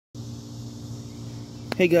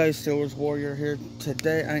Hey guys, Steelers Warrior here.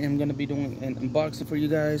 Today I am going to be doing an unboxing for you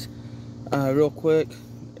guys. Real quick,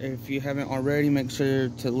 if you haven't already, make sure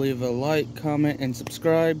to leave a like, comment, and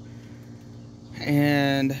subscribe.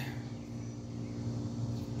 And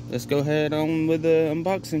let's go ahead on with the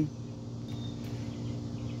unboxing.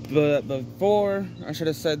 But before, I should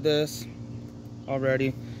have said this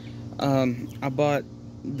already. I bought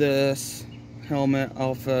this helmet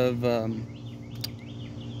off of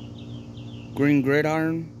Green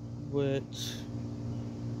Gridiron, which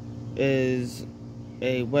is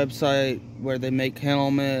a website where they make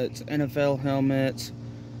helmets, NFL helmets,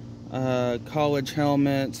 college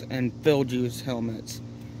helmets, and field use helmets.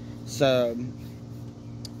 So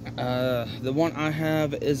the one I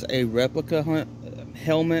have is a replica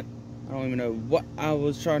helmet. I don't even know what I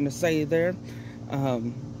was trying to say there,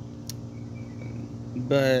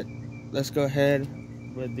 but let's go ahead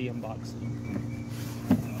with the unboxing.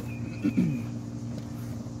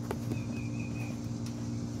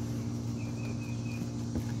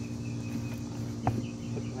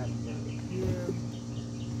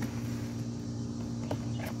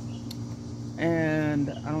 And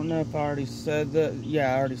I don't know if I already said that.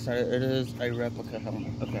 Yeah, I already said it. It is a replica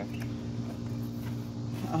helmet. Okay.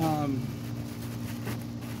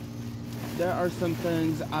 There are some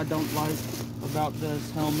things I don't like about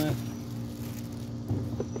this helmet.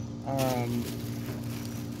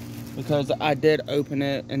 Because I did open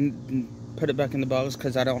it and put it back in the box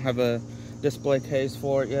because I don't have a display case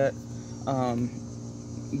for it yet.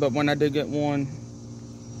 But when I do get one,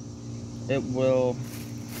 it will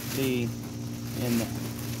be in there.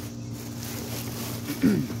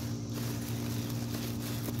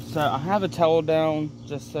 So I have a towel down,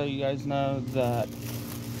 just so you guys know that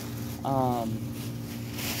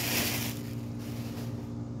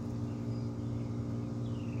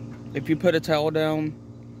if you put a towel down,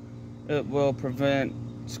 it will prevent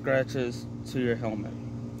scratches to your helmet.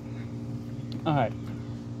 Alright,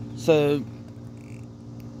 so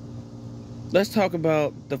let's talk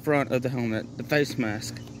about the front of the helmet, the face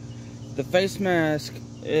mask. The face mask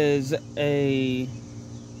is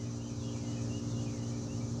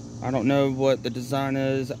I don't know what the design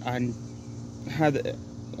is. I had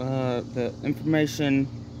the information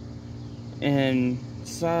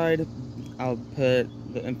inside. I'll put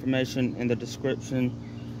the information in the description.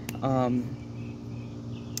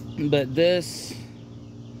 But this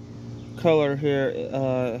color here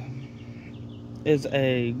is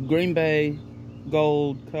a green bay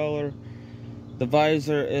gold color. The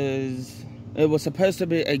visor it was supposed to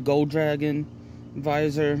be a gold dragon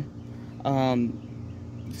visor.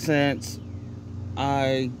 Since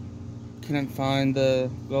I couldn't find the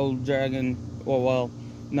gold dragon,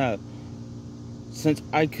 since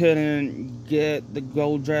I couldn't get the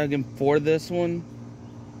gold dragon for this one,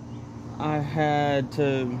 I had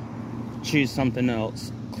to choose something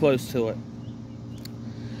else close to it.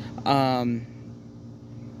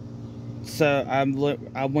 So I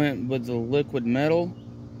went with the liquid metal,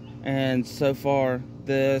 and so far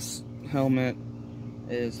this helmet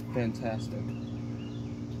is fantastic.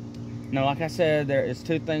 Now, like I said, there is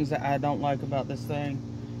two things that I don't like about this thing,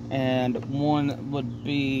 and one would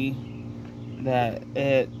be that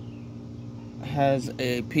it has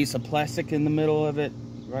a piece of plastic in the middle of it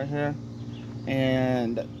right here,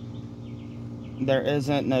 and there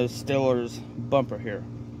isn't no Steelers bumper here.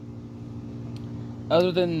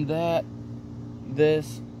 Other than that,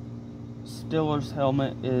 this Steelers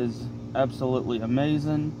helmet is absolutely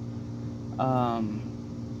amazing.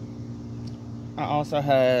 I also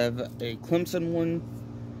have a Clemson one,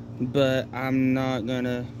 but I'm not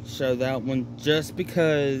gonna show that one just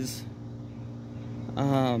because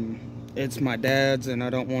it's my dad's and I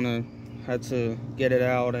don't want to have to get it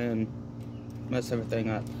out and mess everything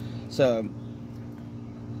up. So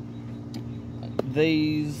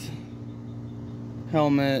these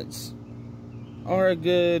helmets are a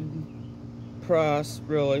good price,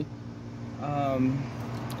 really.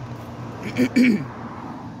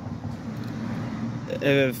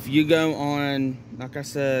 If you go on, like I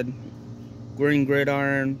said,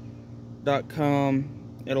 greengridiron.com,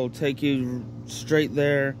 it'll take you straight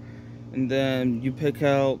there, and then you pick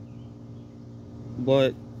out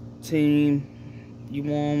what team you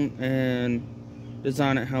want and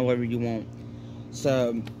design it however you want.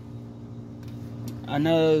 So I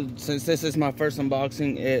know since this is my first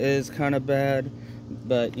unboxing, it is kind of bad,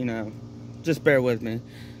 but you know, just bear with me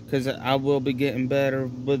because I will be getting better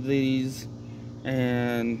with these.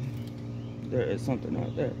 And there is something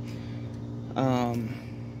right there.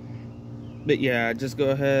 But yeah, just go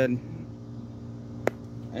ahead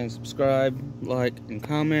and subscribe, like, and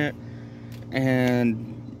comment.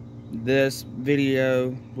 And this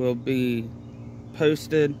video will be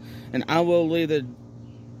posted, and I will leave the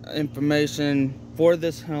information for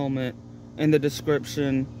this helmet in the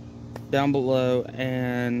description down below.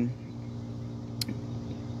 And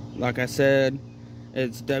like I said,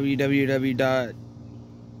 it's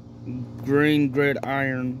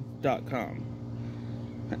www.greengridiron.com.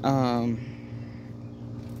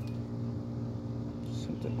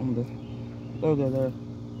 Something on the logo there.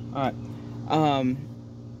 Alright.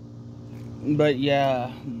 But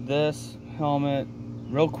yeah, this helmet,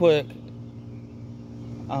 real quick,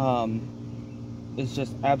 it's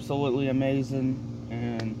just absolutely amazing,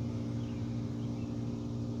 and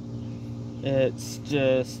it's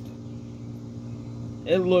just,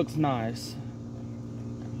 it looks nice,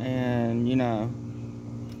 and you know,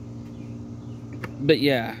 but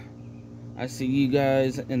yeah, I see you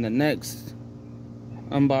guys in the next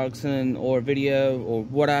unboxing or video or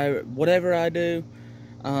whatever I do.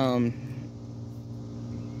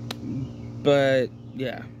 But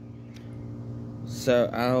yeah, so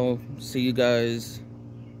I'll see you guys,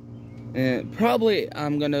 and probably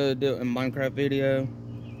I'm gonna do a Minecraft video,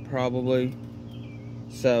 probably.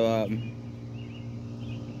 So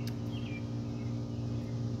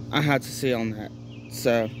I have to see on that.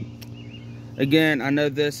 So again, I know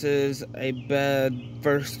this is a bad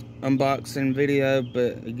first unboxing video,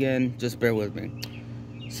 but again, just bear with me.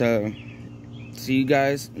 So see you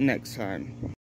guys next time.